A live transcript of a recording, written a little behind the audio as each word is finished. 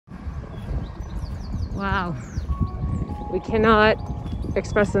Wow. We cannot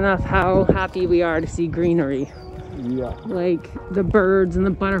express enough how happy we are to see greenery. Yeah. Like the birds and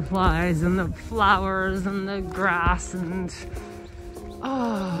the butterflies and the flowers and the grass and oh.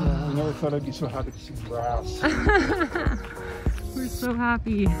 Yeah, I never thought I'd be so happy to see grass. We're so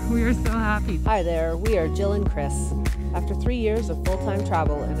happy. We are so happy. Hi there, we are Jill and Chris. After 3 years of full-time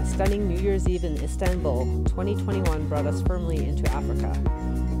travel and a stunning New Year's Eve in Istanbul, 2021 brought us firmly into Africa.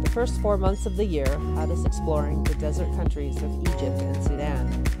 The first 4 months of the year had us exploring the desert countries of Egypt and Sudan.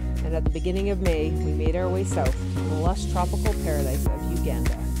 And at the beginning of May, we made our way south to the lush tropical paradise of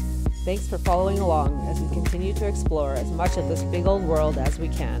Uganda. Thanks for following along as we continue to explore as much of this big old world as we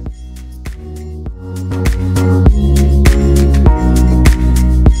can.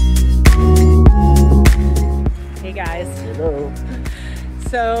 Hey guys. Hello.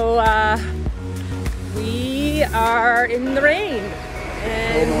 So we are in the rain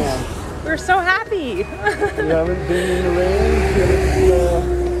and we're so happy. We haven't been in the rain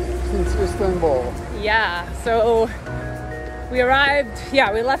since Istanbul. Yeah, so we arrived,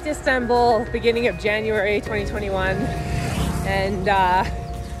 we left Istanbul beginning of January 2021 and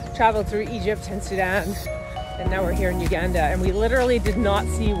traveled through Egypt and Sudan, and now we're here in Uganda, and we literally did not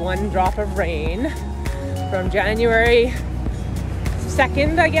see one drop of rain from January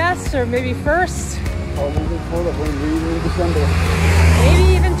 2nd, I guess, or maybe 1st. Probably before that, when we were in December. Maybe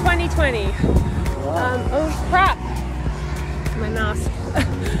even 2020. Wow. Oh crap, my nose.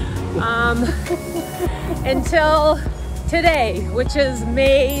 Until today, which is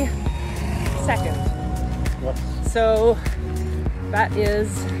May 2nd. Yes. So that is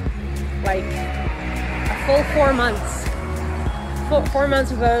like a full 4 months. 4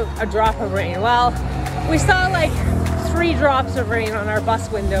 months without a drop of rain. Well, we saw like 3 drops of rain on our bus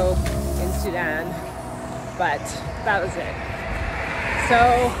window in Sudan, but that was it.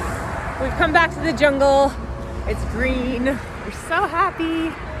 So we've come back to the jungle. It's green. We're so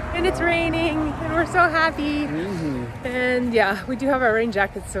happy. And it's raining, and we're so happy. And yeah, we do have our rain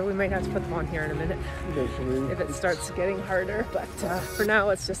jackets, so we might have to put them on here in a minute if it starts getting harder. But for now,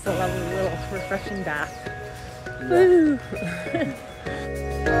 it's just a lovely little refreshing bath. Woo.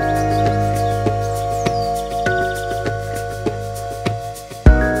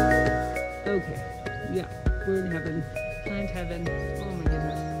 Okay, yeah, we're in heaven. Plant heaven. Oh my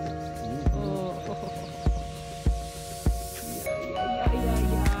goodness. Oh.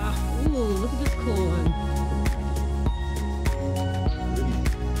 Ooh, look at this cool one.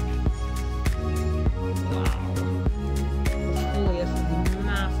 Wow. This foliage is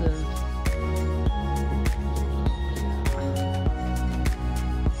massive.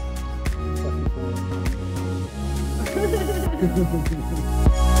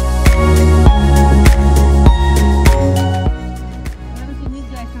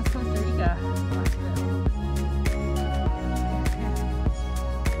 Costa Rica.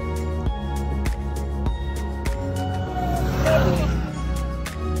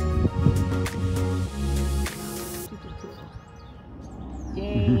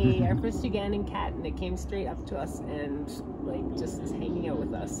 Yay, our first Ugandan cat, and it came straight up to us and like just is hanging out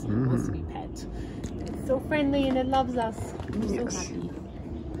with us. It wants to be pet. It's so friendly and it loves us. We're so happy.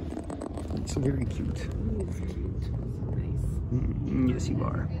 It's very cute. It's cute. So nice. Yes, you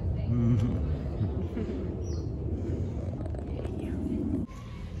are.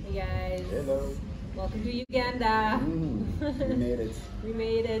 Hey guys. Hello. Welcome to Uganda. We made it. We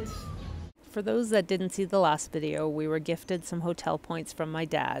made it. For those that didn't see the last video, we were gifted some hotel points from my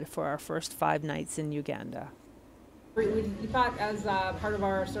dad for our first 5 nights in Uganda. We thought as part of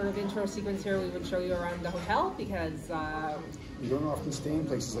our sort of intro sequence here, we would show you around the hotel because We don't often stay in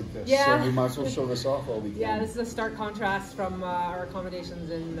places like this, Yeah. so we might as well show this off all weekend. yeah, this is a stark contrast from our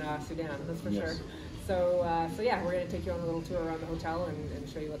accommodations in Sudan, that's for sure. So yeah, we're going to take you on a little tour around the hotel and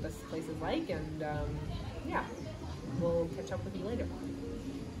show you what this place is like, and yeah, we'll catch up with you later.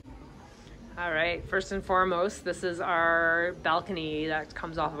 All right, first and foremost, this is our balcony that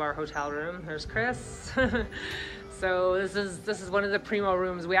comes off of our hotel room. There's Chris. So this is one of the primo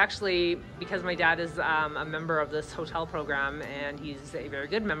rooms. We actually, because my dad is a member of this hotel program and he's a very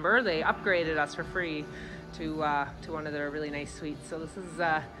good member, they upgraded us for free to one of their really nice suites. So this is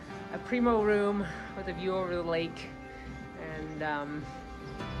a primo room with a view over the lake, and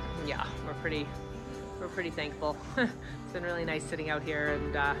yeah, we're pretty thankful. It's been really nice sitting out here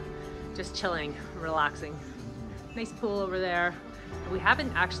and just chilling, relaxing. Nice pool over there. We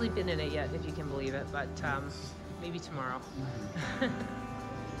haven't actually been in it yet, if you can believe it, but maybe tomorrow.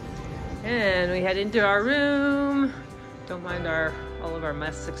 And we head into our room. Don't mind all of our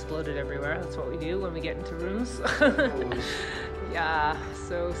mess exploded everywhere. That's what we do when we get into rooms. Yeah,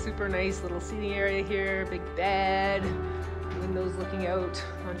 so super nice little seating area here, big bed, windows looking out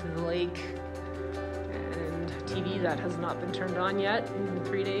onto the lake, and TV that has not been turned on yet in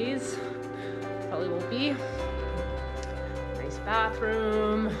 3 days. Probably won't be. Nice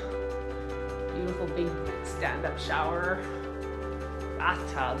bathroom, beautiful big stand-up shower,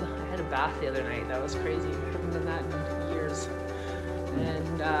 bathtub. I had a bath the other night. That was crazy. I haven't done that in years.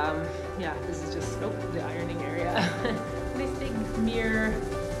 And yeah, this is just, oh, the ironing area. Nice big mirror and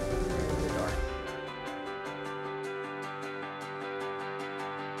the door.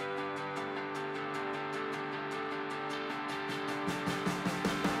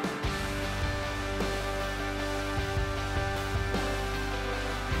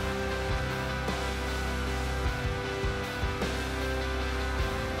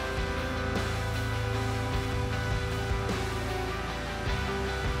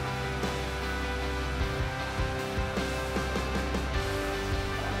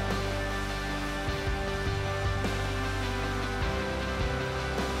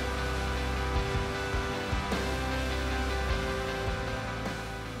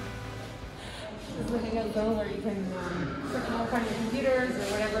 This is the hangout zone where you can sit and work on your computers or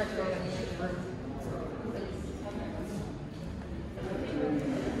whatever if you want to use the room.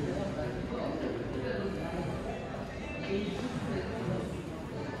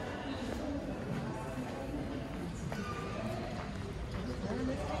 And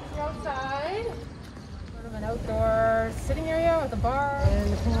this takes you outside. Sort of an outdoor sitting area with a bar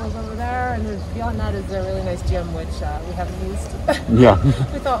and the pool's over there, and there's, beyond that is a really nice gym which we haven't used. Yeah.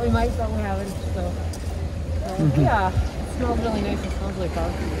 We thought we might, but we haven't. So yeah, it smells really nice. It smells like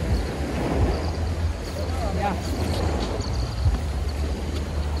barbecue. Yeah.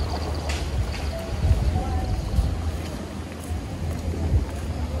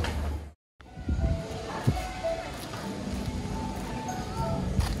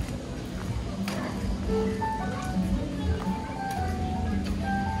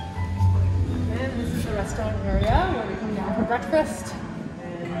 Restaurant area where we come down for breakfast,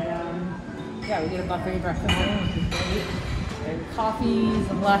 and yeah, we get a buffet breakfast, which is great, and coffees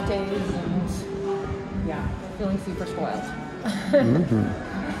and lattes, and yeah, feeling super spoiled.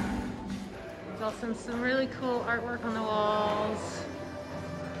 There's also some really cool artwork on the walls.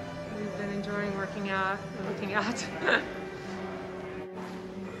 We've been enjoying looking at. And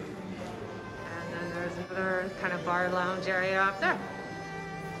then there's another kind of bar lounge area up there.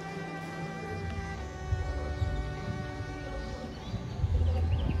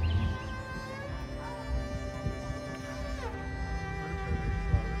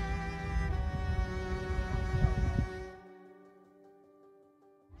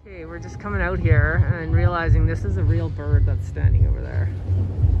 Okay, we're just coming out here and realizing this is a real bird that's standing over there.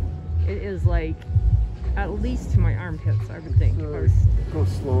 It is like at least to my armpits, I would think. Go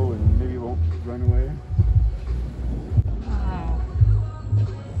slow and maybe it won't run away. Wow.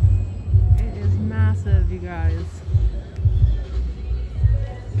 It is massive, you guys.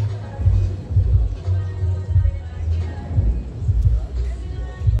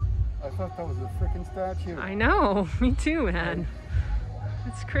 I thought that was a freaking statue. I know, me too, man.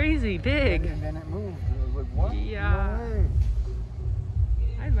 It's crazy, big. And then it moved. I was like, what? Yeah. No way.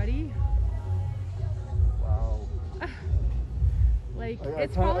 Hi, buddy. Wow. Like,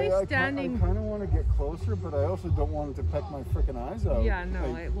 it's probably standing. I kind of want to get closer, but I also don't want it to peck my freaking eyes out. Yeah,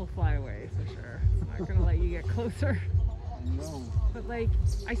 no, like, it will fly away for sure. It's not gonna let you get closer. No. But like,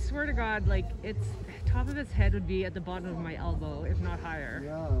 I swear to God, like, its top of its head would be at the bottom of my elbow, if not higher.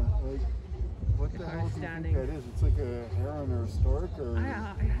 Yeah, like, what the hell do you think that is? It's like a heron or a stork or...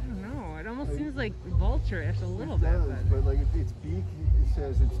 I don't know. It almost seems like vulture-ish a little bit. But like its beak, it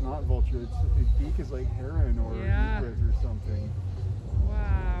says it's not vulture. Its beak is like heron or egret or something.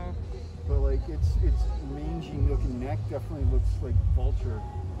 Wow. But like its mangy looking neck definitely looks like vulture.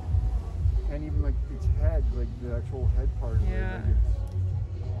 And even like its head, like the actual head part of it, like it's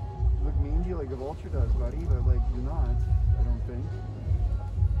look mangy like a vulture does, buddy, but like you're not, I don't think.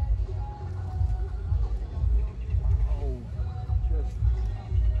 Oh, just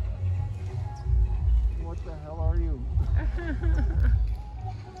what the hell are you? I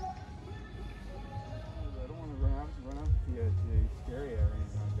don't want to run up to the scary area or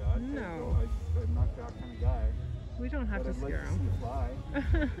anything like that. No. I'm not that kind of guy. We don't have to scare him. Like to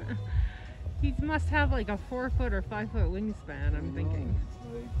see a fly. He must have like a 4-foot or 5-foot wingspan, I'm thinking.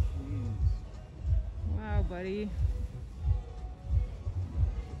 Like, jeez. Wow, buddy.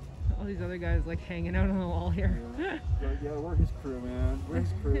 All these other guys like hanging out on the wall here. Yeah, we're his crew, man. We're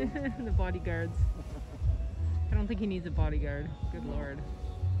his crew. The bodyguards. I don't think he needs a bodyguard. Good lord.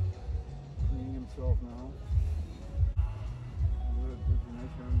 Cleaning himself now. There's a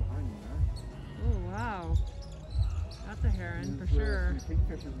nice heron behind you there. Oh, wow. That's a heron for There's, sure. some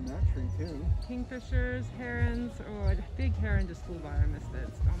kingfishers in that tree too. Kingfishers, herons. Oh, a big heron just flew by. I missed it.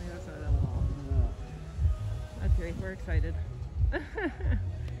 It's on the other side of the wall. Okay, we're excited.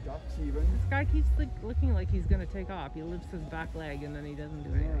 Ducks even. This guy keeps looking like he's gonna take off. He lifts his back leg and then he doesn't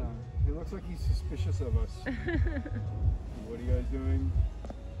do anything. Yeah, he looks like he's suspicious of us. What are you guys doing?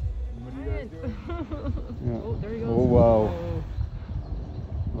 What are you guys doing? Yeah. Oh, there he goes. Oh wow.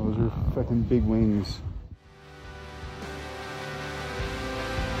 Those are fucking big wings.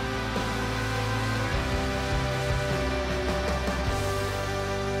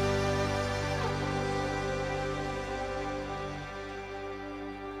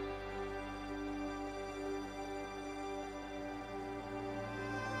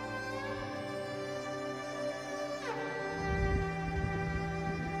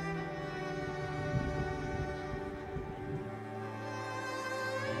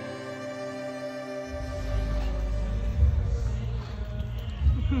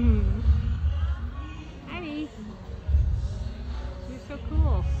 Honey, you're so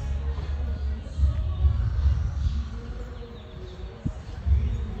cool.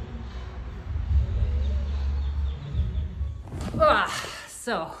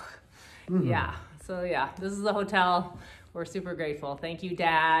 So yeah, this is the hotel. We're super grateful. Thank you,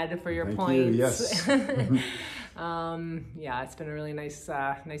 Dad, for your points. Yes. Yeah, it's been a really nice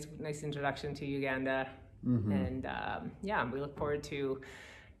introduction to Uganda, and yeah, we look forward to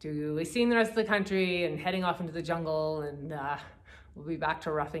seeing the rest of the country and heading off into the jungle, and we'll be back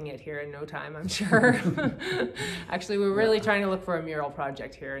to roughing it here in no time, I'm sure. Actually, we're really trying to look for a mural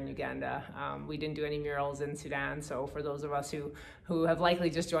project here in Uganda. We didn't do any murals in Sudan, so for those of us who have likely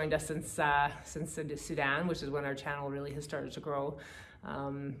just joined us since Sudan, which is when our channel really has started to grow,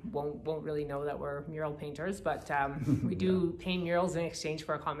 won't really know that we're mural painters, but we do paint murals in exchange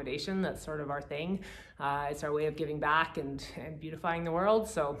for accommodation. That's sort of our thing. It's our way of giving back and beautifying the world.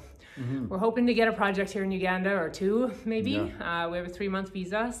 So we're hoping to get a project here in Uganda, or two maybe. Yeah. We have a 3-month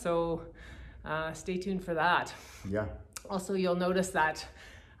visa, so stay tuned for that. Yeah. Also, you'll notice that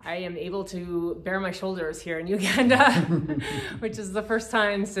I am able to bare my shoulders here in Uganda, which is the first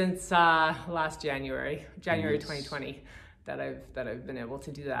time since last January 2020. That I've been able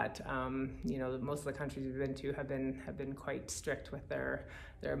to do that. You know, most of the countries we've been to have been quite strict with their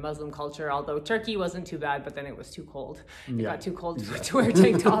Muslim culture. Although Turkey wasn't too bad, but then it was too cold. It got too cold to wear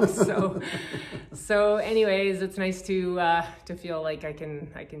tank tops. So anyways, it's nice to feel like I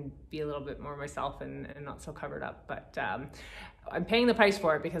can be a little bit more myself and not so covered up. But I'm paying the price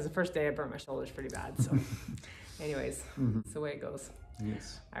for it, because the first day I burnt my shoulders pretty bad. So anyways, it's the way it goes.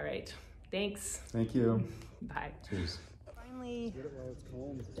 Yes. All right. Thanks. Thank you. Bye. Cheers. We're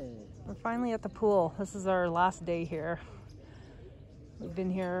finally at the pool. This is our last day here. We've been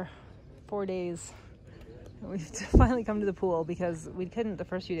here 4 days. We've finally come to the pool because we couldn't the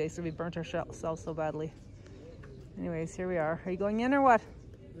first few days, so we burnt ourselves so badly. Anyways, here we are. Are you going in or what?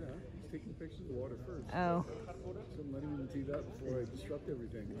 Yeah, he's taking pictures of the water first. Oh. So I'm letting him do that before I disrupt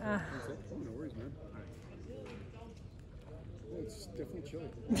everything. Oh, no worries, man. Oh, it's definitely chilly.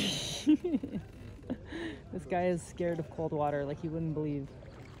 This guy is scared of cold water like you wouldn't believe.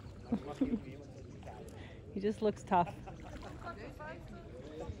 He just looks tough.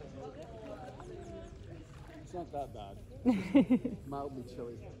 It's not that bad. Mildly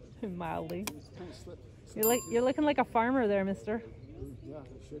chilly. Mildly. It's kind of slip. You're looking like a farmer there, mister. Yeah,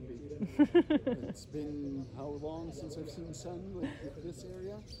 it should be. It's been how long since I've seen sun like this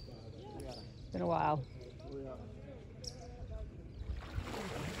area? Yeah. Been a while. Oh, yeah.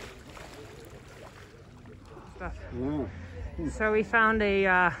 Stuff. Yeah. So we found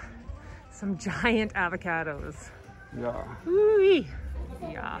some giant avocados. Yeah. Woo-wee.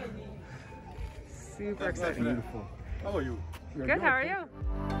 Yeah. Super exciting. Beautiful. How are you? Good, how are you?